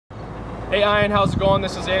Hey Ian, how's it going?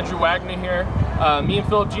 This is Andrew Wagner here. Me and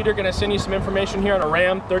Philip Jeter are going to send you some information here on a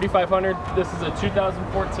Ram 3500. This is a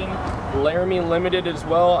 2014 Laramie Limited as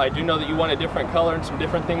well. I do know that you want a different color and some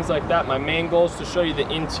different things like that. My main goal is to show you the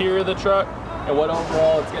interior of the truck and what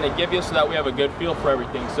overall it's going to give you so that we have a good feel for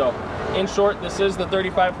everything. So in short, this is the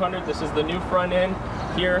 3500. This is the new front end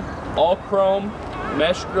here, all chrome,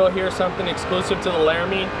 mesh grille here, something exclusive to the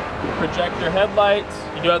Laramie. Projector headlights.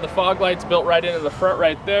 You do have the fog lights built right into the front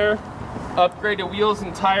right there. Upgraded wheels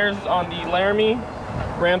and tires on the Laramie.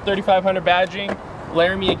 Ram 3500 badging.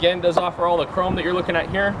 Laramie again does offer all the chrome that you're looking at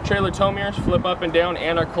here. Trailer tow mirrors flip up and down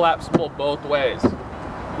and are collapsible both ways.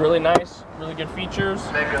 Really nice, really good features.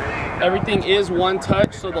 Everything is one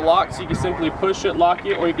touch, so the lock, so you can simply push it, lock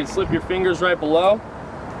it, or you can slip your fingers right below.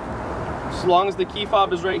 As long as the key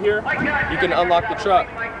fob is right here, you can unlock the truck.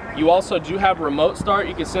 You also do have remote start.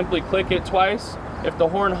 You can simply click it twice. If the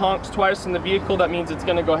horn honks twice in the vehicle, that means it's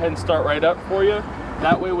going to go ahead and start right up for you.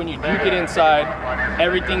 That way when you do get inside,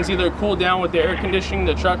 everything's either cooled down with the air conditioning,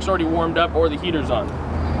 the truck's already warmed up, or the heater's on.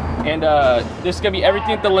 And this is going to be everything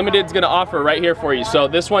that the Limited's going to offer right here for you. So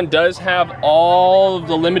this one does have all of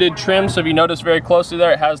the Limited trim. So if you notice very closely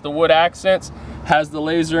there, it has the wood accents, has the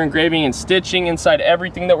laser engraving and stitching inside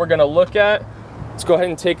everything that we're going to look at. Let's go ahead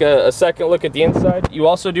and take a second look at the inside. You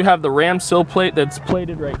also do have the Ram sill plate that's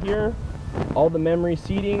plated right here. All the memory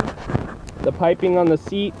seating, the piping on the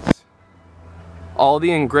seats, all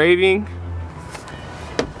the engraving.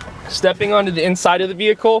 Stepping onto the inside of the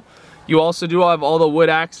vehicle, you also do have all the wood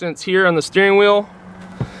accents here on the steering wheel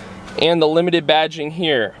and the Limited badging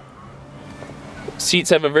here. Seats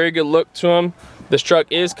have a very good look to them. This truck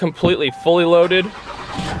is completely fully loaded.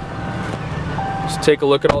 Just take a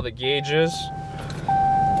look at all the gauges.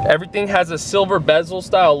 Everything has a silver bezel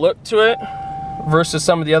style look to it versus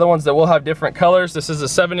some of the other ones that will have different colors. This is a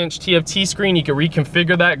 7-inch TFT screen. You can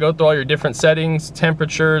reconfigure that, go through all your different settings,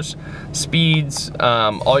 temperatures, speeds,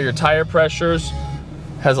 all your tire pressures.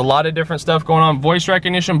 Has a lot of different stuff going on. Voice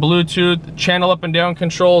recognition, Bluetooth, channel up and down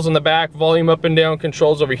controls on the back, volume up and down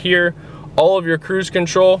controls over here, all of your cruise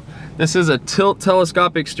control. This is a tilt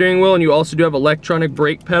telescopic steering wheel, and you also do have electronic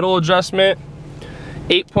brake pedal adjustment.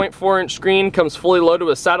 8.4-inch screen, comes fully loaded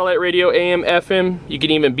with satellite radio, AM, FM. You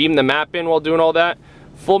can even beam the map in while doing all that.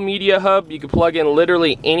 Full media hub, you can plug in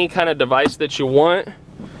literally any kind of device that you want.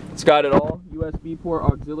 It's got it all. USB port,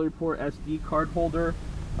 auxiliary port, SD card holder.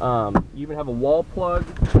 You even have a wall plug.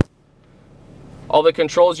 All the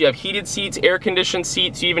controls, you have heated seats, air conditioned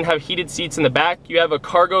seats, you even have heated seats in the back. You have a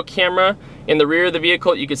cargo camera in the rear of the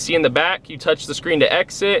vehicle that you can see in the back. You touch the screen to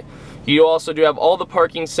exit. You also do have all the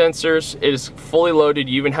parking sensors. It is fully loaded.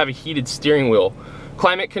 You even have a heated steering wheel.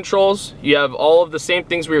 Climate controls, you have all of the same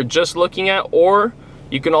things we were just looking at, or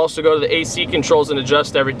you can also go to the AC controls and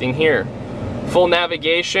adjust everything here. Full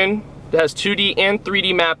navigation, it has 2D and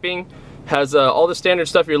 3D mapping, has all the standard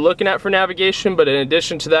stuff you're looking at for navigation, but in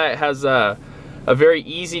addition to that, it has a very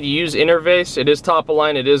easy to use interface. It is top of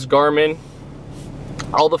line, it is Garmin.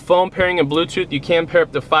 All the phone pairing and Bluetooth, you can pair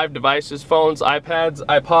up to 5 devices, phones, iPads,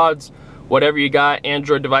 iPods, whatever you got,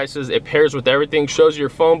 Android devices. It pairs with everything, shows your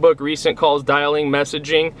phone book, recent calls, dialing,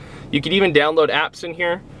 messaging. You can even download apps in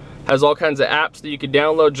here. Has all kinds of apps that you can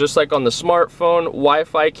download just like on the smartphone.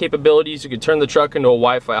 Wi-Fi capabilities, you can turn the truck into a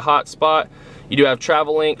Wi-Fi hotspot. You do have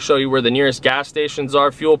Travel Link, show you where the nearest gas stations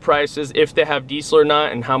are, fuel prices, if they have diesel or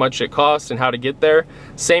not, and how much it costs and how to get there.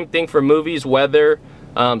 Same thing for movies, weather,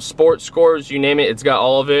 sports scores, you name it, it's got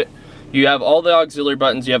all of it. You have all the auxiliary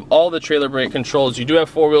buttons, you have all the trailer brake controls, you do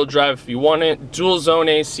have 4-wheel drive if you want it, dual zone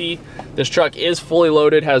AC. This truck is fully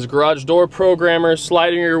loaded, has garage door programmer,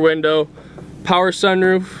 sliding rear window, power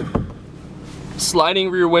sunroof, sliding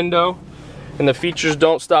rear window, and the features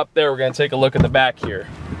don't stop there. We're going to take a look at the back here.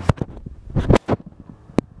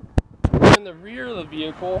 In the rear of the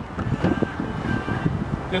vehicle,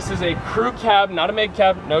 this is a crew cab, not a mega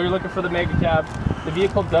cab. No, you're looking for the mega cab. The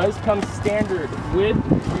vehicle does come standard with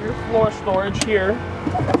rear floor storage here.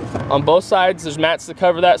 On both sides, there's mats to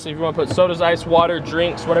cover that, so if you want to put sodas, ice, water,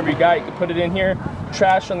 drinks, whatever you got, you can put it in here.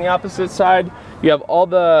 Trash on the opposite side. You have all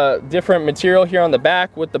the different material here on the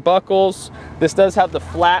back with the buckles. This does have the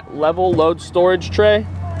flat level load storage tray,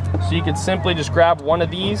 so you can simply just grab one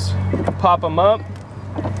of these, pop them up,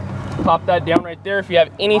 pop that down right there. If you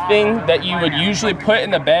have anything that you would usually put in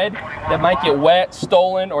the bed that might get wet,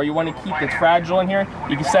 stolen, or you want to keep that's fragile in here,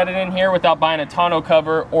 you can set it in here without buying a tonneau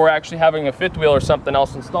cover or actually having a fifth wheel or something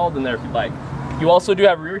else installed in there if you'd like. You also do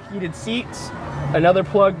have rear heated seats, another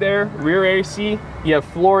plug there, rear AC, you have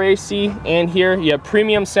floor AC, and here you have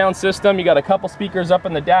premium sound system. You got a couple speakers up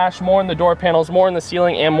in the dash, more in the door panels, more in the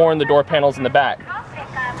ceiling, and more in the door panels in the back.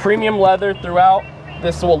 Premium leather throughout.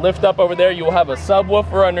 This will lift up over there. You will have a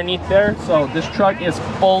subwoofer underneath there. So this truck is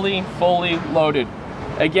fully loaded.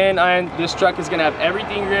 Again, this truck is gonna have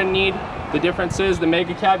everything you're gonna need. The difference is the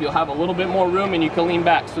mega cab, you'll have a little bit more room and you can lean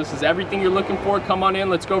back. So this is everything you're looking for. Come on in,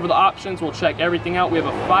 let's go over the options. We'll check everything out. We have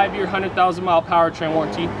a 5-year, 100,000 mile powertrain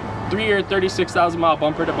warranty, 3-year, 36,000 mile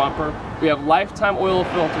bumper to bumper. We have lifetime oil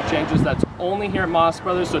filter changes. That's only here at Moss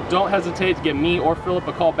Brothers. So don't hesitate to give me or Philip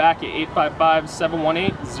a call back at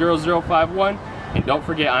 855-718-0051. And don't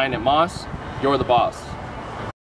forget, I am at Moss, you're the boss.